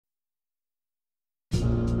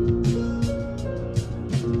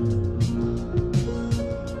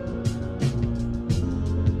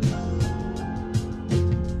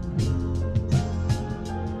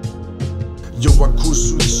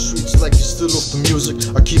like you still off the music.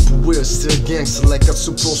 I keep it weird, still gangster like I'm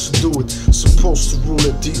supposed to do it. Supposed to rule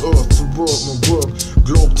at the earth, the world, my world.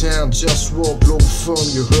 Globetown, JustWar, Globalfirm,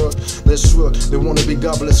 you heard? Let's work. They wanna be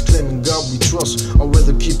godless, claiming God we trust. I'd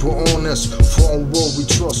rather keep it honest, for on war we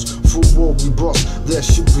trust. For war we bust, that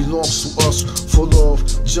shit belongs to us. For love,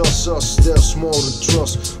 just us, there's more to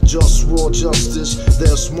trust. JustWar, justice,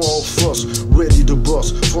 there's more of us. Ready to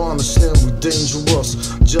bust, for understand we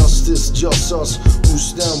dangerous. Justice, just us, who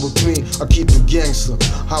stand with me. I keep it gangster,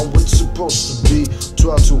 how it's supposed to be.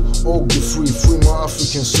 Try to all get free, free my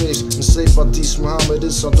African slaves. Enslaved by these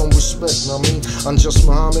Mohammedists, I don't respect, I mean, I'm just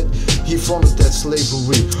Muhammad. He founded that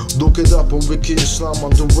slavery. Look it up on Wiki Islam,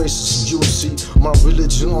 I'm the racist, you see. My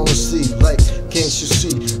religion, honesty, like, can't you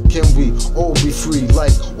see? Can we all be free,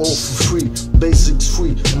 like, all for free? Basics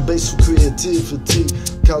free, and basic creativity.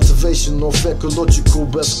 Cultivation of ecological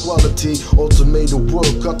best quality. Automated work,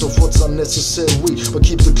 cut off what's unnecessary. But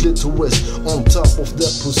keep the clitoris on top of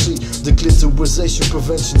that pussy. The clitorisation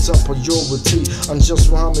prevention top priority. I'm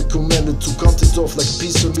just Muhammad commanded to cut it off like a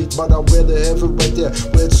piece of meat. But I'd rather have it right there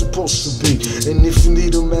where it's supposed to be. And if you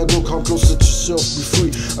need a man, look how close to yourself, be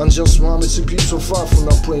free. I'm just Muhammad, simply so far from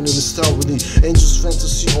not praying in this tyranny. Angels,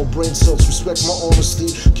 fantasy, or brain cells, respect my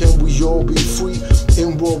honesty. Can we all be free?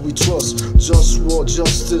 In war we trust. JustWar,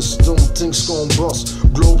 justice, them things gon' bust.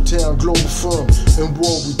 Globetown, Globalfirm, in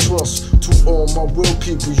war we trust. To all my real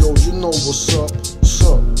people, yo, you know what's up, what's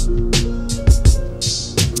up.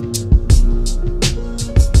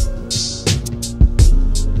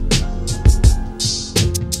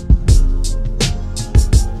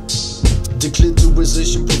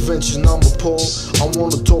 Declitterization prevention, I'm appalled. I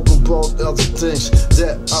wanna talk about other things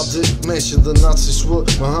that I didn't mention. The Nazis were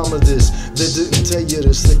Mohammedists. They didn't tell you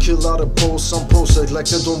this. They kill out of Poles. Some Poles act like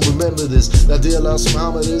they don't remember this. That they realize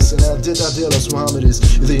Mohammedists, and I did realize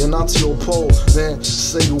Mohammedists. Either you're Nazi or Pole, then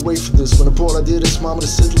stay away from this. When the Pole I did this, Mohammed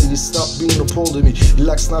Sidley, he stopped being a Pole to me. He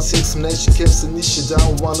likes Nazi examination camps and niche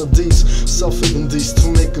down one of these. Self-hidden these to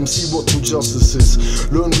make them see what true justice is.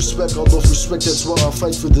 Learn respect, out of respect, that's why I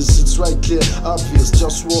fight for this. It's right clear, obvious,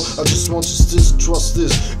 JustWar, I just want justice, trust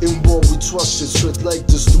this. In war we trust shit straight like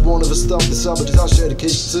this. The one of us stop this sabotage education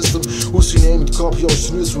system. Who's your name? Copy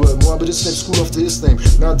Ocean Israel. Mohammed is named school after his name.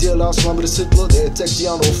 Now dear last Mohammed is Hitler, they attacked the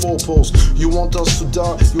honor of four poles. You want us to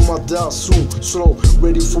die, you might die soon. Slow,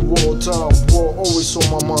 ready for war time. War always on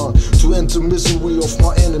my mind. To end the misery of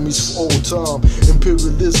my enemies for all time.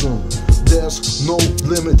 Imperialism, there's no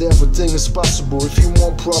limit, everything is possible. If you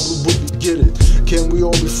want problem, we get it. Can we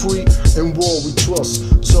all be free? In war we trust.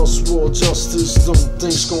 JustWar, justice, them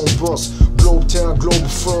things gon' bust. Globetown,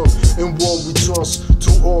 Globalfirm, in war we trust.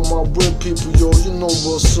 To all my real people, yo, you know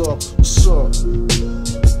what's up, what's up.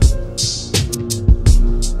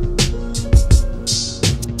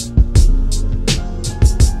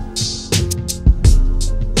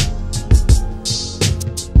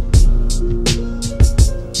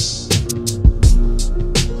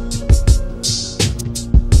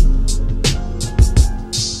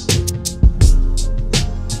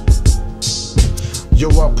 Yo,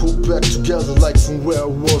 I put back together like from where I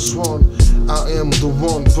was one. I am the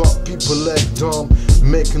one, but people act dumb,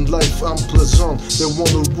 making life unpleasant. They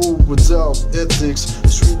wanna rule without ethics.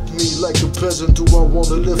 Treat me like a peasant. Do I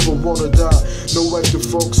wanna live or wanna die? No, I can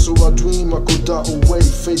fuck, so I dream I could die away,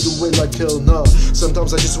 fade away like hell nah.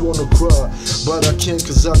 Sometimes I just wanna cry, but I can't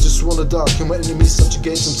cause I just wanna die. Can my enemies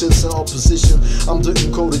subjugate them to the opposition? I'm the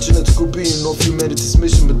encoded genetical being of humanity's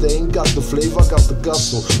mission, but they ain't got the flavor, I got the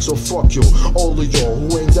gusto. So fuck you, all of y'all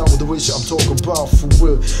who ain't down with the wish I'm talking about for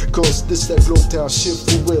real. Cause this that Globetown shit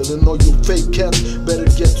for real. And all you fake cats better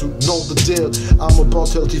get to know the deal. I'm about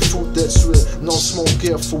healthy food that's real, no smoke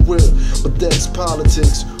here for real. But that's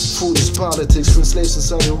politics, food is politics. Freeing slaves in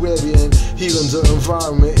Saudi Arabia and healing the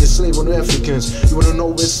environment, enslaving Africans. You wanna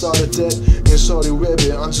know where it started that? In Saudi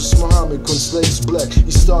Arabia, I'm just Muhammad, when slaves black,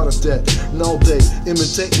 he started that. Now they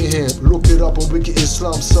imitating him. Look it up on Wiki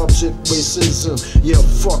Islam, subject racism. Yeah,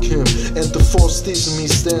 fuck him. And the force teasing me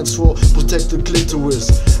stands for protect the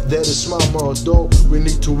clitoris. That is my motto. We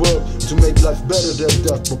need to work to make life better than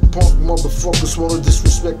that. But punk motherfuckers wanna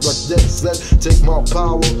disrespect like that. That take my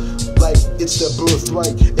power like it's their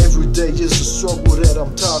birthright. Every day is a struggle that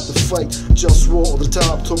I'm tired to fight. JustWar all the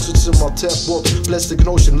time, toxins in my tap water. Plastic and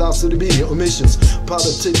ocean, lies to the media, emissions.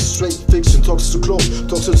 Politics, straight fiction, toxins too close.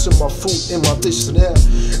 Toxins in my food, in my dishes and air.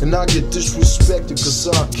 And I get disrespected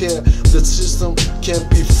cause I care. That system can't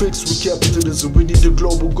be fixed with capitalism. We need a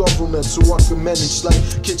global government so I can manage like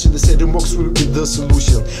kitchen. They say democracy will be the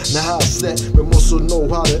solution. Now how's that? We must also know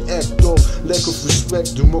how to act on lack of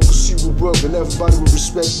respect. Democracy will work and everybody will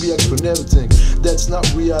respect me for everything. That's not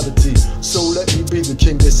reality, so let me be the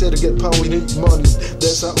king. They say to get power you need money.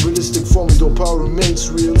 That's not realistic for me, though power remains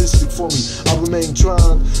realistic for me. I remain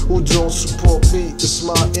trying. Who don't support me is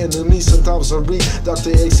my enemy. Sometimes I read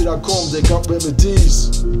drxc.com, they got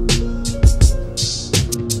remedies.